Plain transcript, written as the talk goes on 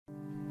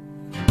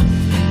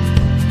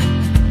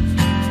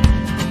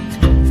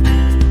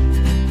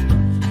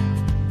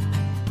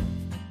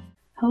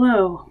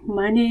Hello,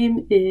 my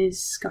name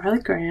is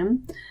Scarlett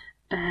Graham,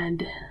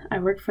 and I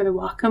work for the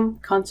Whatcom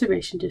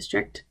Conservation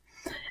District,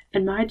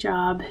 and my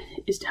job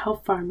is to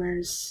help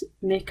farmers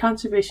make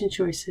conservation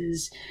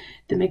choices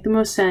that make the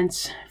most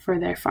sense for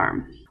their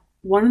farm.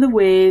 One of the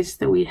ways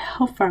that we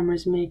help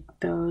farmers make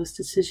those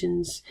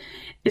decisions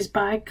is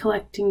by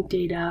collecting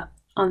data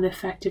on the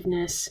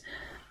effectiveness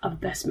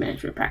of best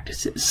management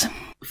practices.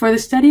 For the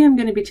study I'm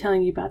going to be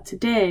telling you about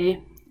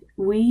today,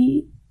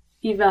 we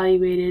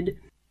evaluated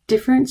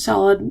different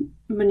solid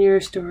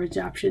manure storage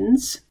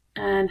options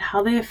and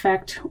how they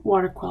affect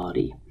water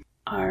quality.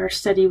 Our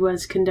study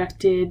was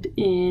conducted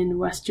in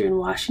Western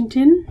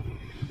Washington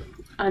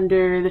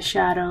under the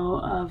shadow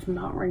of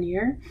Mount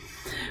Rainier,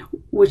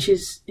 which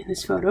is in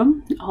this photo,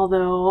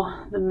 although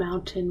the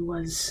mountain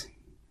was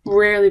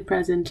rarely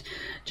present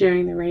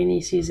during the rainy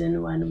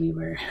season when we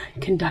were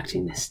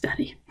conducting this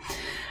study.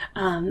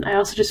 I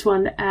also just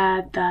wanted to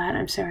add that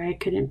I'm sorry I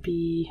couldn't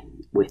be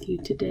with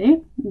you today,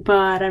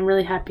 but I'm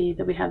really happy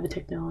that we have the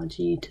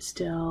technology to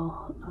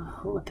still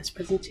let this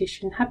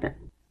presentation happen.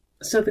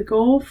 So the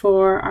goal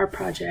for our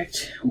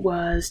project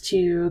was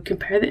to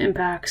compare the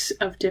impacts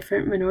of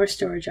different manure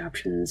storage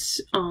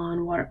options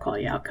on water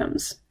quality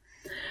outcomes.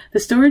 The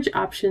storage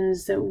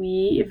options that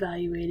we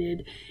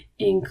evaluated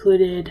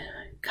included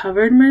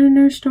covered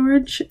manure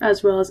storage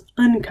as well as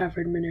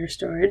uncovered manure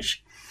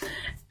storage.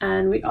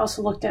 And we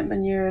also looked at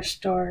manure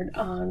stored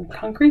on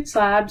concrete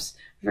slabs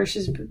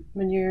versus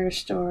manure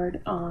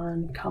stored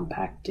on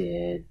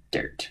compacted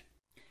dirt.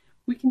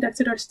 We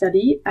conducted our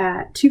study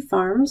at 2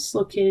 farms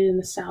located in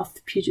the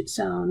South Puget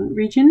Sound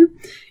region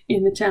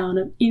in the town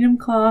of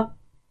Enumclaw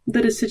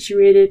that is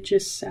situated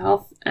just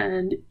south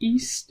and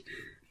east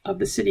of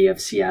the city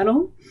of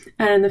Seattle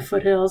and in the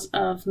foothills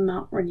of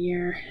Mount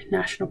Rainier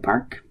National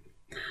Park.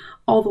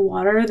 All the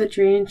water that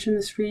drains from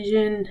this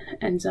region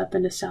ends up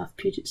into South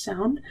Puget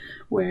Sound,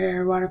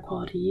 where water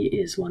quality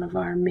is one of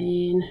our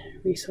main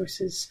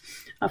resources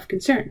of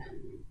concern.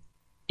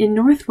 In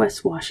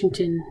Northwest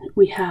Washington,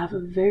 we have a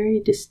very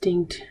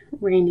distinct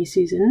rainy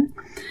season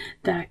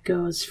that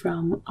goes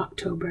from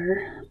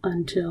October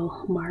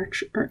until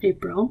March or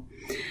April,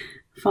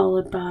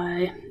 followed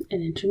by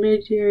an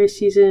intermediary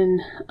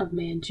season of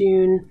May and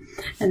June,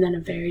 and then a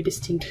very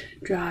distinct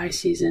dry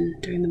season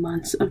during the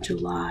months of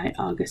July,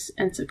 August,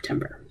 and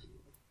September.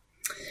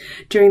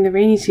 During the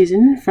rainy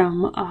season,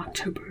 from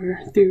October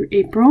through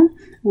April,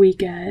 we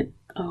get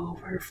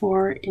over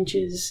 4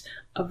 inches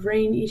of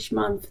rain each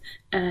month,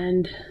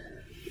 and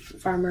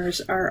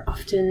farmers are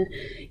often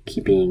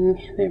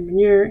keeping their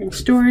manure in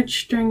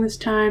storage during this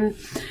time,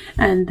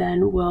 and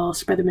then will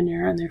spread the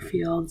manure on their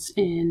fields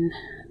in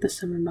the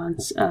summer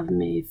months of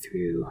May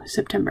through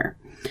September.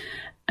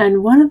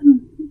 And one of the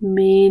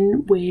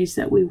main ways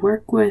that we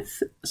work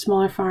with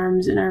smaller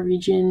farms in our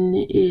region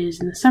is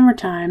in the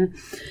summertime,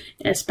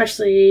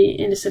 especially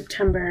into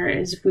September,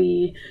 is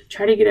we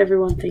try to get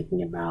everyone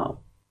thinking about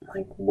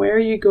where are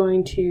you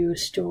going to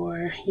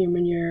store your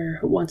manure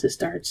once it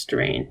starts to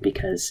rain,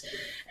 because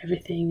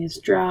everything is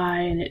dry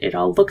and it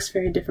all looks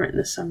very different in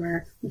the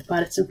summer,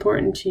 but it's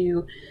important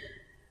to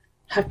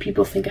have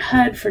people think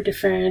ahead for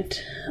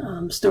different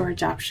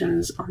storage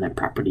options on their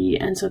property.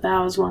 And so that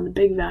was one of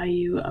the big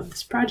value of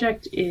this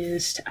project,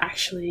 is to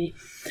actually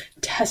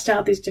test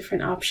out these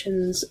different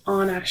options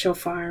on actual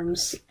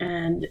farms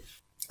and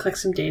collect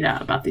some data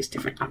about these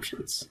different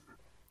options.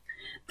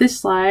 This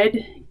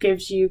slide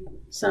gives you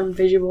some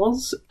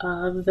visuals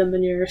of the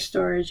manure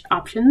storage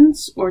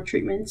options or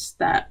treatments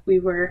that we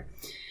were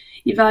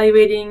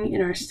evaluating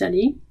in our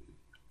study.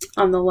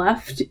 On the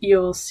left,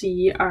 you'll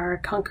see our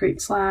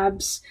concrete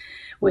slabs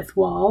with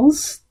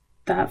walls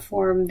that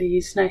form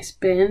these nice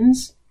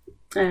bins,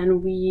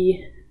 and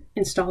we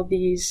installed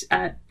these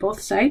at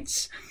both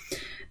sites.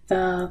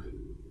 The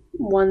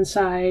one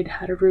side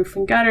had a roof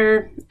and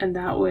gutter, and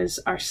that was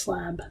our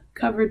slab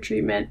covered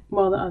treatment,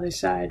 while the other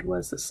side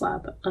was the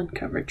slab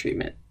uncovered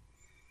treatment.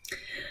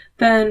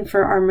 Then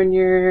for our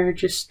manure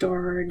just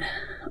stored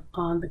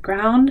on the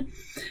ground,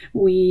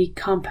 we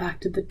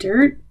compacted the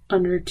dirt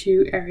under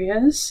 2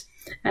 areas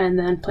and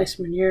then placed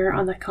manure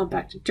on the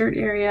compacted dirt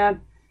area,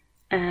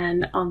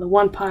 and on the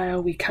one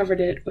pile we covered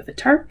it with a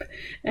tarp,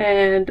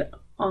 and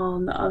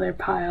on the other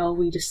pile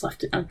we just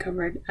left it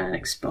uncovered and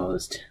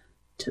exposed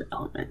to the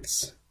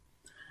elements.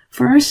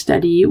 For our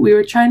study, we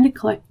were trying to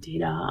collect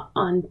data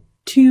on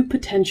 2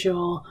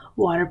 potential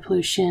water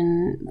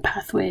pollution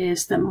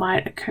pathways that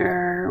might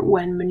occur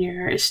when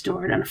manure is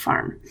stored on a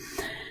farm.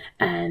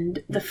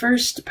 And the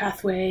first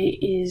pathway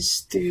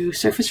is through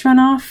surface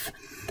runoff,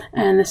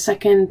 and the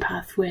second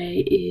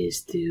pathway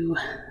is through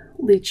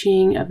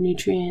leaching of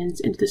nutrients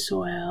into the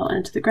soil and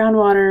into the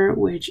groundwater,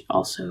 which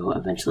also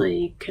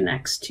eventually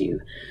connects to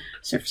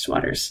surface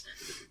waters.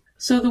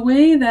 So the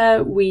way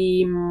that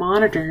we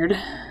monitored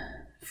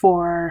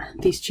for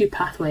these 2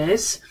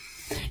 pathways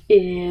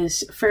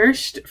is,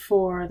 first,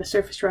 for the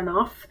surface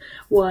runoff,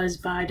 was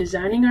by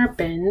designing our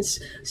bins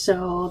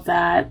so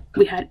that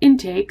we had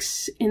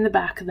intakes in the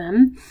back of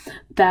them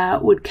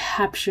that would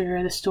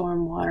capture the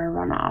stormwater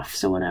runoff.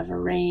 So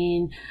whenever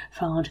rain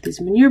fell into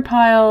these manure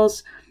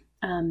piles,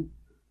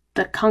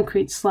 The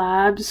concrete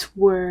slabs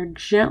were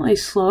gently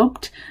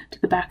sloped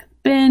to the back of the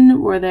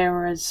bin where there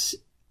was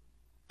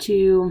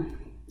two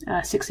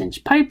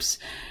 6-inch pipes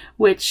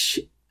which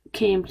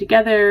came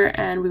together,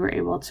 and we were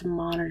able to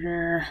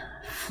monitor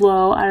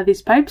flow out of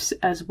these pipes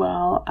as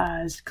well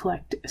as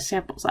collect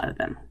samples out of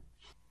them.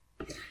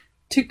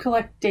 To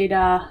collect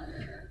data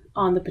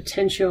on the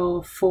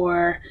potential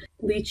for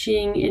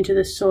leaching into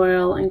the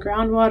soil and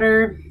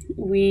groundwater,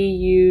 we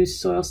use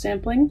soil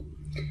sampling.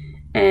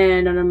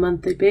 And on a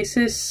monthly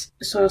basis,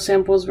 soil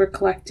samples were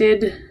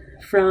collected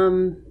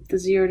from the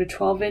 0 to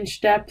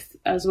 12-inch depth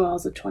as well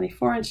as the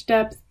 24-inch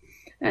depth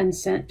and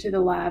sent to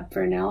the lab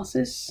for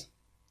analysis.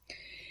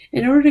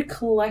 In order to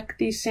collect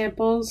these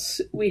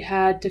samples, we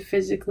had to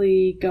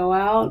physically go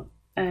out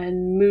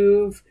and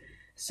move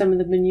some of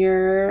the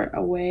manure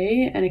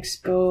away and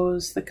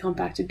expose the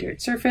compacted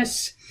dirt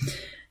surface,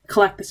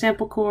 collect the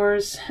sample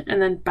cores,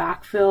 and then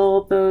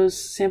backfill those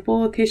sample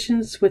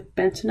locations with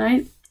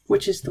bentonite,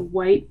 which is the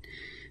white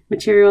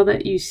material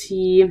that you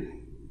see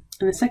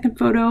in the second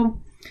photo.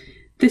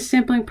 This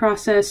sampling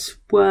process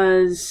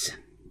was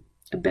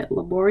a bit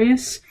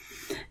laborious,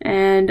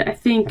 and I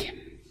think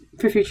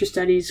for future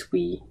studies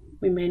we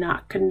may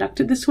not conduct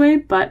it this way,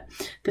 but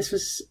this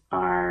was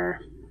our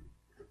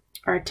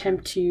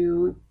attempt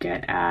to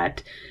get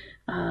at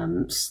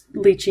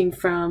leaching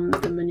from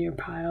the manure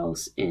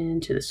piles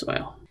into the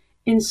soil.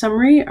 In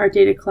summary, our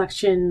data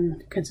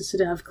collection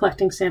consisted of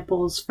collecting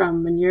samples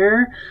from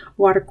manure,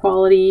 water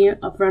quality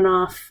of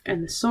runoff,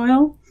 and the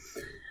soil.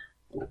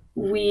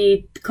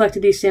 We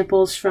collected these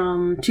samples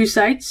from 2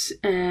 sites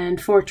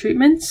and 4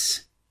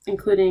 treatments,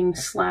 including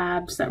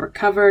slabs that were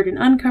covered and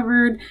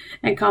uncovered,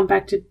 and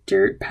compacted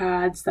dirt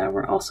pads that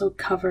were also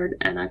covered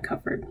and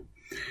uncovered.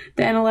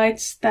 The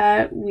analytes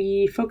that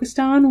we focused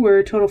on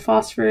were total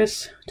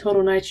phosphorus,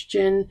 total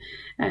nitrogen,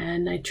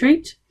 and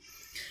nitrate.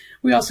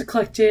 We also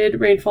collected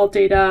rainfall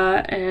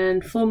data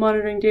and flow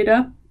monitoring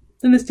data,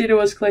 and this data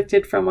was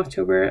collected from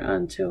October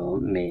until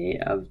May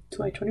of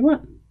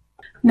 2021.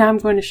 Now I'm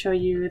going to show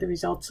you the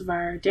results of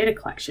our data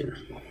collection.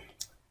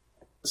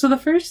 So the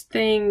first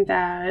thing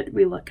that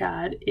we look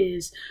at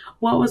is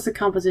what was the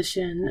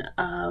composition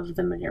of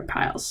the manure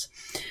piles.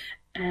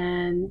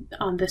 And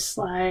on this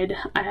slide,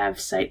 I have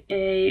site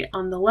A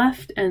on the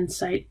left and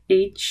site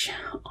H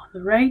on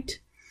the right.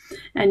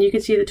 And you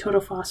can see the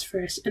total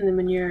phosphorus in the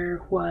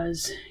manure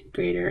was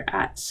greater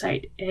at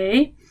site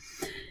A.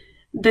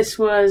 This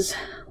was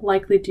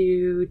likely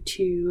due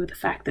to the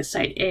fact that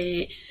site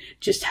A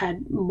just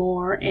had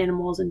more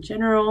animals in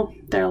general.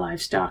 Their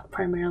livestock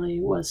primarily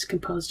was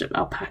composed of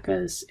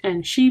alpacas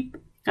and sheep,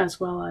 as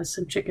well as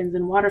some chickens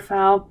and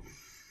waterfowl.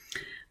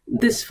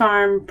 This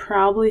farm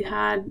probably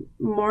had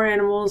more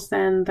animals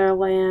than their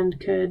land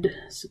could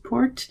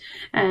support,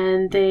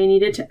 and they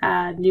needed to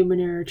add new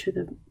manure to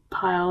the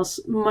piles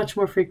much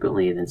more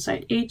frequently than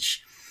site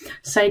H.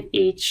 Site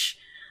H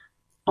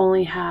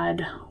only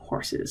had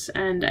horses,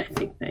 and I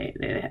think they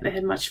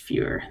had much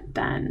fewer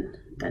than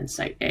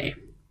site A.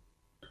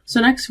 So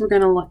next we're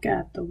going to look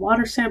at the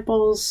water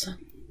samples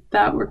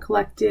that were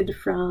collected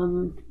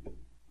from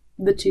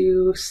the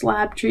 2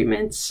 slab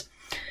treatments.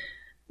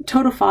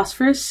 Total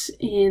phosphorus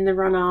in the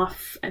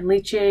runoff and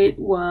leachate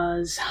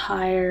was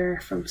higher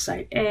from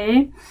site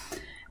A,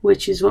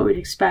 which is what we'd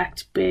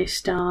expect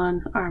based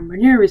on our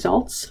manure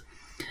results.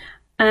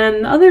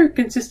 And the other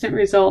consistent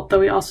result that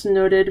we also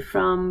noted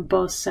from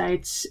both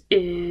sites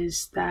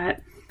is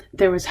that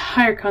there was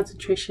higher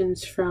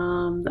concentrations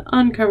from the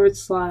uncovered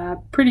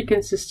slab pretty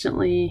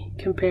consistently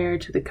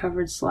compared to the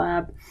covered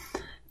slab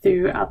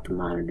throughout the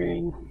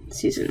monitoring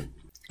season.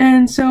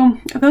 And so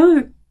the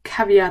other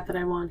caveat that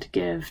I want to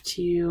give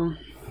to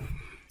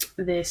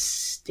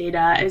this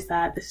data is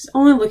that this is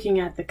only looking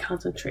at the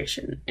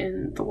concentration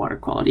in the water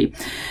quality,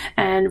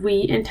 and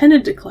we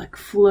intended to collect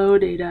flow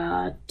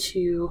data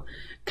to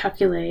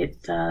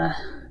calculate the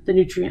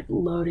nutrient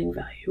loading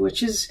value,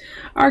 which is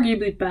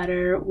arguably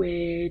better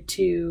way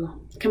to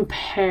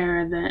compare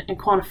and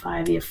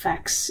quantify the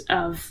effects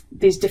of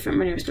these different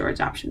manure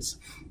storage options.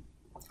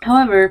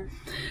 However,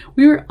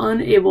 we were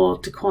unable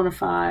to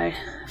quantify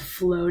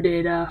flow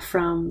data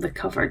from the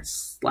covered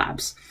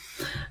slabs.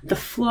 The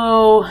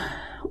flow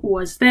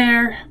was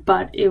there,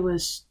 but it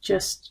was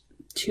just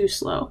too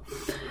slow.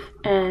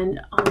 And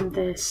on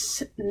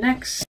this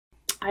next,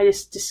 I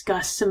just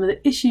discussed some of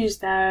the issues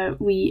that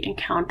we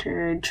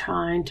encountered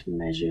trying to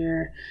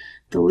measure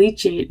the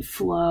leachate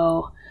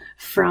flow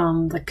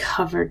from the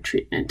covered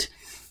treatment.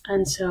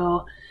 And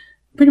so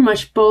pretty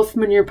much both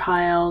manure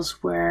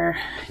piles were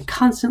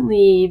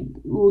constantly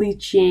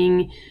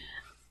leaching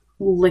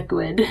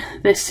liquid.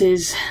 This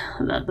is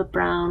the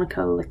brown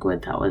color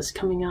liquid that was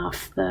coming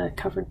off the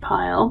covered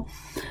pile.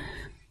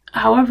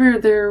 However,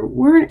 there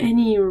weren't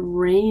any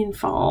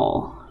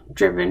rainfall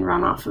driven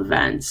runoff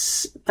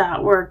events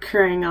that were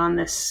occurring on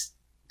this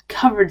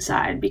covered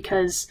side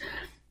because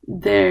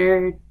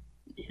there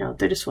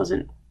just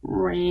wasn't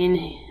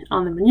rain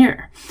on the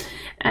manure.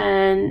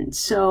 And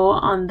so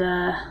on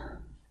the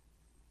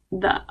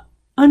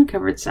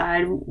uncovered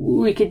side,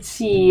 we could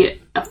see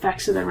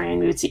effects of the rain.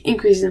 We would see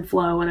increases in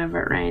flow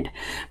whenever it rained.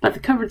 But the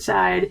covered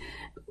side,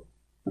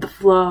 the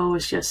flow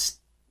was just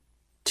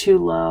too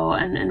low,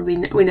 and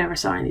we never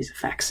saw any of these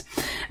effects.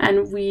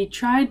 And we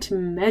tried to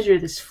measure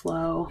this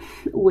flow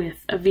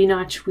with a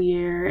V-notch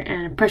weir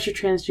and a pressure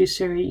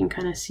transducer. You can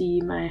kind of see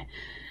my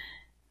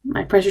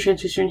pressure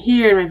transducer in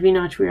here and my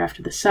V-notch weir off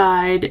to the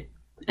side.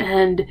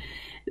 And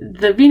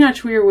the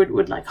V-notch weir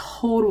would like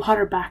hold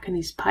water back in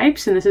these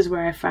pipes, and this is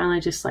where I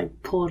finally just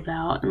like pulled it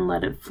out and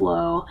let it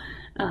flow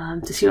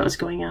to see what was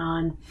going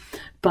on.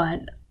 But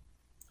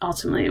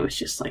ultimately it was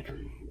just like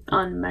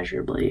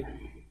unmeasurably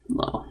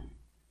low.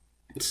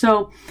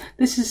 So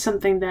this is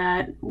something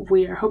that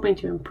we are hoping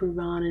to improve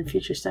on in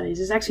future studies,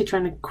 is actually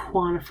trying to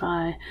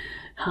quantify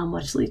how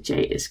much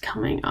leachate is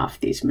coming off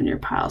these manure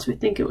piles. We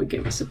think it would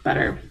give us a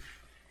better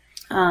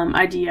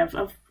idea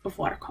of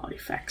water quality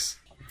effects.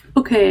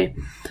 Okay,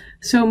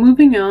 so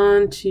moving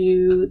on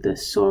to the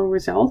soil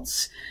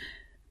results.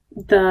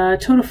 The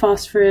total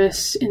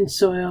phosphorus in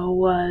soil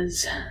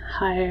was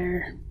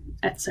higher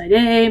at site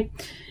A,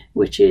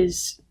 which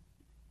is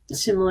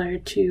similar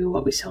to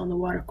what we saw in the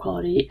water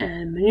quality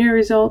and manure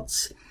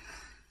results.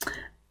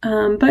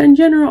 But in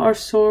general, our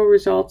soil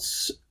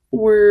results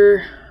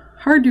were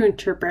hard to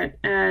interpret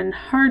and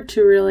hard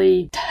to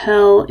really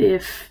tell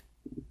if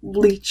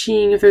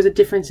there's a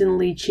difference in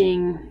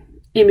leaching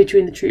in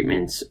between the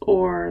treatments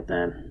or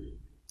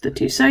the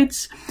two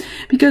sites.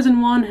 Because on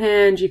one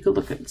hand, you could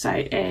look at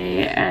site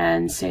A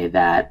and say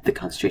that the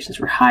concentrations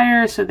were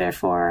higher, so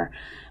therefore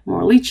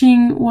more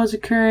leaching was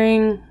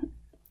occurring.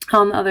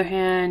 On the other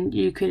hand,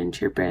 you could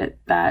interpret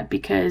that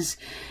because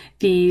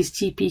these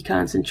TP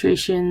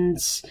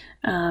concentrations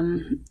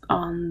on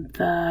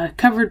the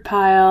covered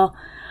pile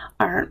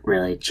aren't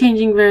really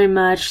changing very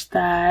much,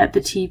 that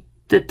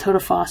the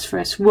total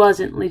phosphorus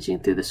wasn't leaching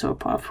through the soil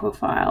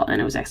profile and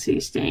it was actually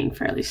staying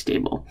fairly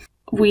stable.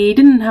 We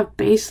didn't have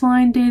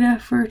baseline data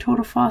for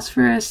total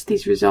phosphorus.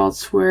 These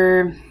results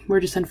were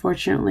just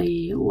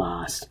unfortunately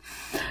lost.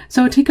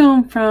 So a take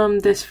home from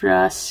this for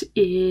us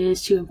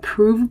is to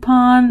improve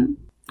upon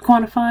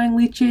quantifying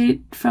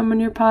leachate from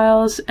manure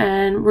piles,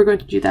 and we're going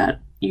to do that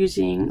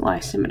using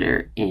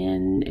lysimeter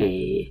in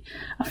a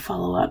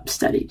follow-up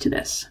study to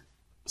this.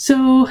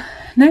 So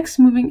next,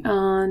 moving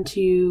on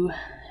to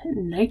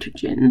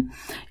nitrogen,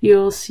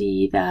 you'll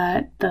see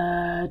that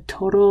the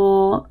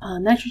total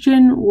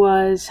nitrogen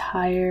was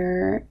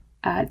higher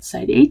at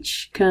site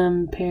H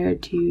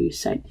compared to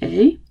site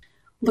A.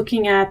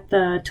 Looking at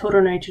the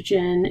total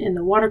nitrogen in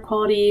the water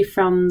quality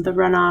from the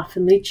runoff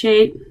and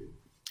leachate,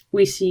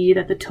 we see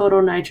that the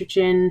total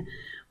nitrogen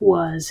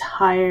was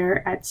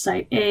higher at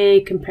site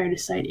A compared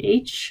to site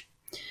H.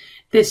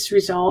 This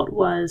result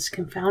was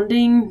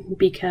confounding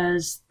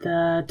because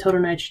the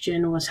total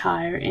nitrogen was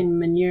higher in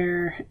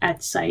manure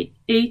at site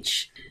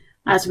H,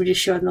 as we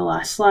just showed in the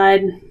last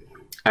slide.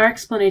 Our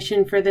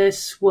explanation for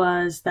this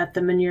was that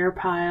the manure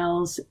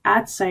piles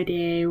at site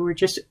A were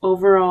just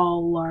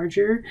overall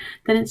larger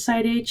than at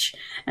site H,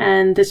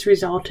 and this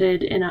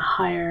resulted in a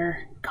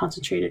higher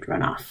concentrated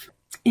runoff.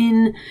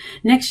 In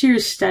next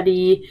year's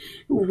study,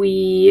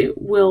 we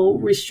will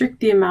restrict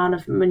the amount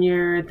of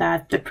manure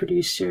that the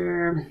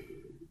producer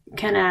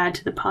can add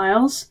to the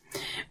piles.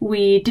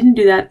 We didn't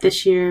do that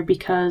this year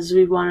because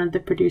we wanted the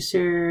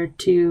producer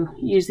to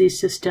use these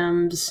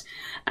systems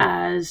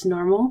as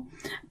normal,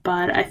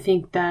 but I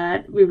think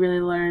that we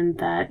really learned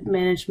that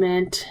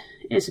management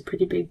is a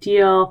pretty big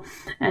deal,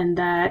 and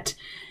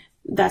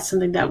that's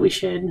something that we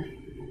should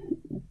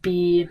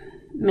be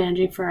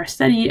managing for our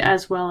study,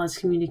 as well as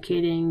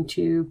communicating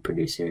to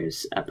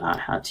producers about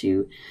how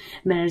to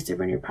manage their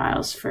manure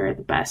piles for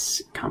the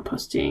best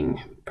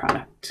composting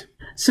product.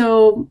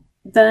 So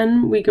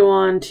then we go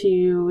on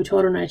to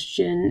total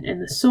nitrogen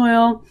in the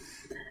soil.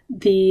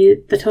 The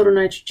total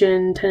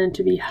nitrogen tended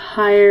to be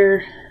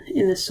higher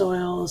in the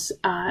soils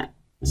at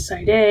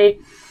site A,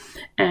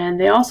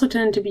 and they also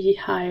tend to be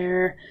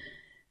higher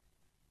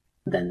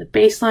than the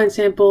baseline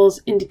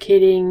samples,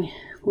 indicating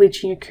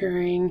leaching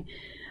occurring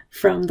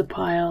from the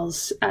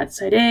piles at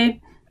site A.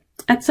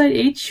 At site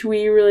H,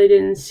 we really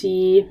didn't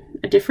see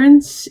a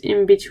difference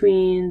in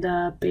between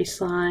the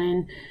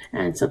baseline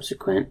and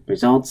subsequent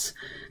results.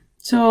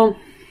 So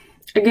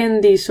again,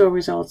 these soil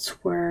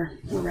results were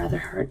rather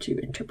hard to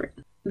interpret.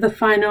 The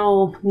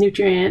final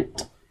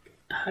nutrient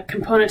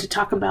component to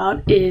talk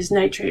about is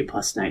nitrate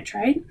plus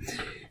nitrite.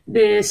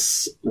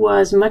 This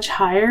was much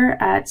higher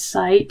at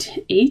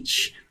site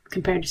H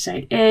compared to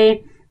site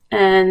A,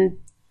 and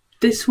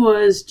this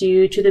was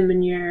due to the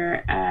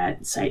manure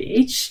at site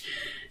H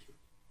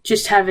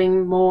just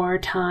having more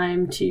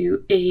time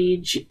to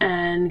age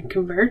and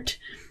convert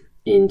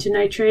into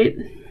nitrate.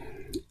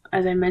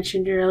 As I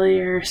mentioned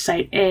earlier,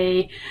 site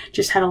A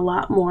just had a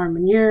lot more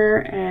manure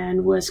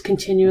and was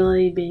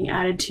continually being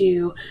added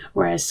to,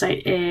 whereas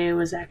site A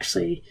was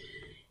actually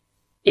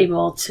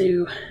able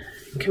to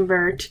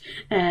convert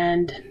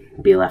and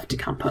be left to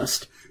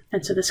compost.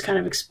 And so this kind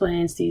of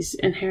explains these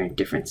inherent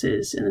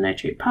differences in the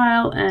nitrate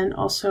pile, and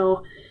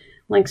also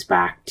links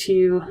back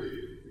to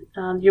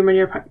your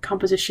manure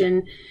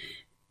composition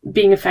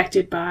being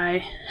affected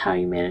by how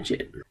you manage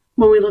it.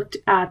 When we looked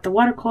at the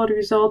water quality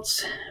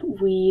results,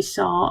 we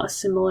saw a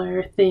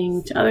similar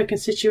thing to other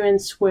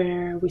constituents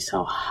where we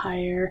saw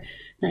higher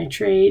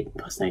nitrate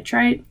plus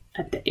nitrite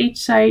at the H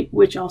site,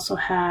 which also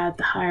had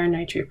the higher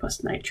nitrate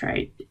plus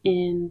nitrite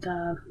in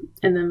the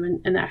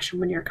actual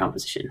manure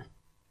composition.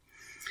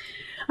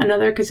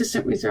 Another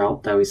consistent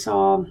result that we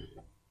saw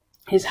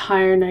is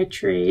higher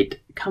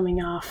nitrate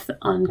coming off the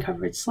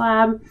uncovered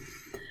slab.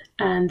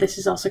 And this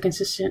is also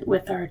consistent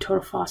with our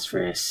total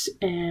phosphorus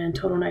and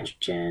total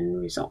nitrogen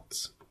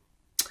results.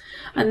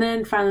 And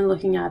then finally,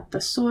 looking at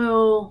the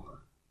soil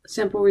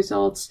sample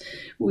results,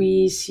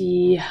 we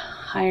see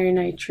higher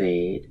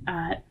nitrate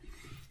at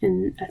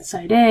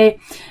site A,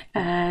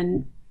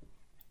 and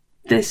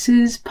this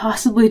is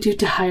possibly due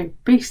to higher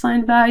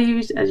baseline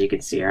values. As you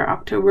can see, our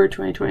October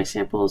 2020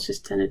 samples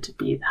just tended to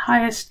be the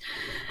highest.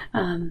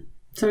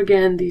 So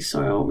again, these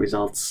soil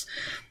results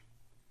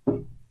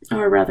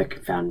are rather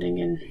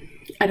confounding, and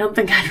I don't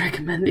think I'd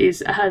recommend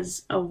these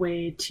as a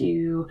way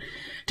to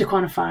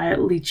quantify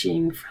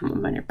leaching from a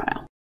manure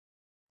pile.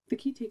 The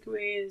key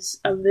takeaways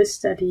of this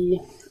study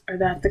are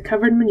that the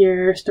covered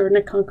manure stored in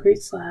a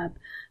concrete slab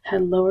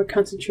had lower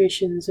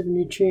concentrations of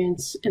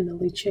nutrients in the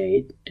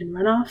leachate and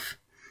runoff.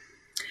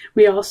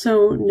 We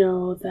also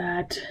know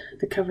that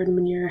the covered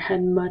manure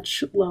had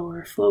much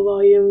lower flow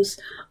volumes,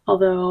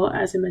 although,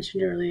 as I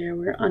mentioned earlier,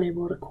 we're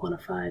unable to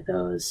quantify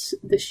those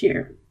this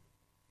year.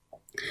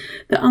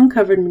 The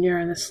uncovered manure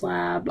on the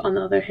slab, on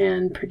the other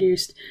hand,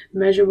 produced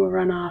measurable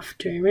runoff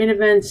during rain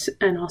events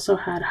and also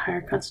had higher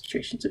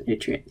concentrations of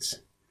nutrients.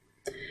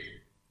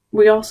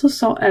 We also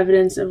saw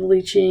evidence of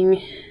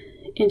leaching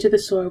into the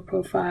soil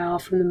profile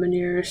from the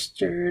manure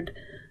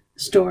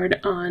stored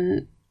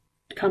on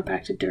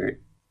compacted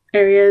dirt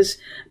areas,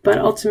 but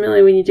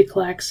ultimately we need to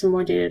collect some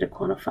more data to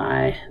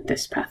quantify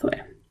this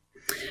pathway.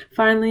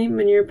 Finally,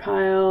 manure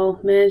pile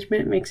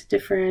management makes a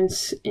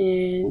difference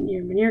in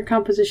your manure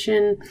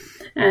composition,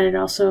 and it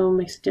also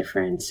makes a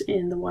difference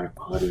in the water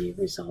quality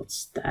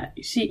results that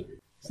you see.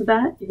 So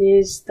that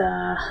is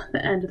the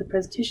end of the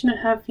presentation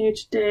I have for you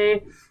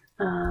today.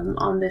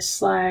 On this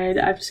slide,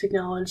 I've just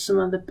acknowledged some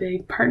of the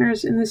big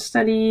partners in this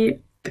study.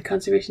 The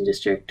conservation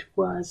district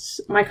was,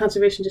 my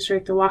conservation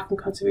district, the Whatcom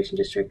Conservation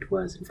District,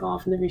 was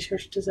involved in the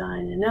research,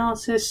 design, and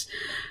analysis.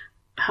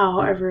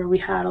 However, we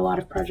had a lot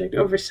of project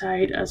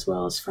oversight as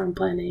well as farm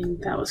planning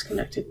that was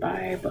conducted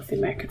by both the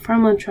American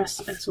Farmland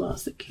Trust as well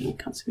as the King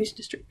Conservation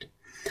District.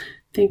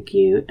 Thank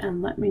you,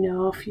 and let me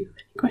know if you have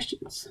any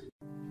questions.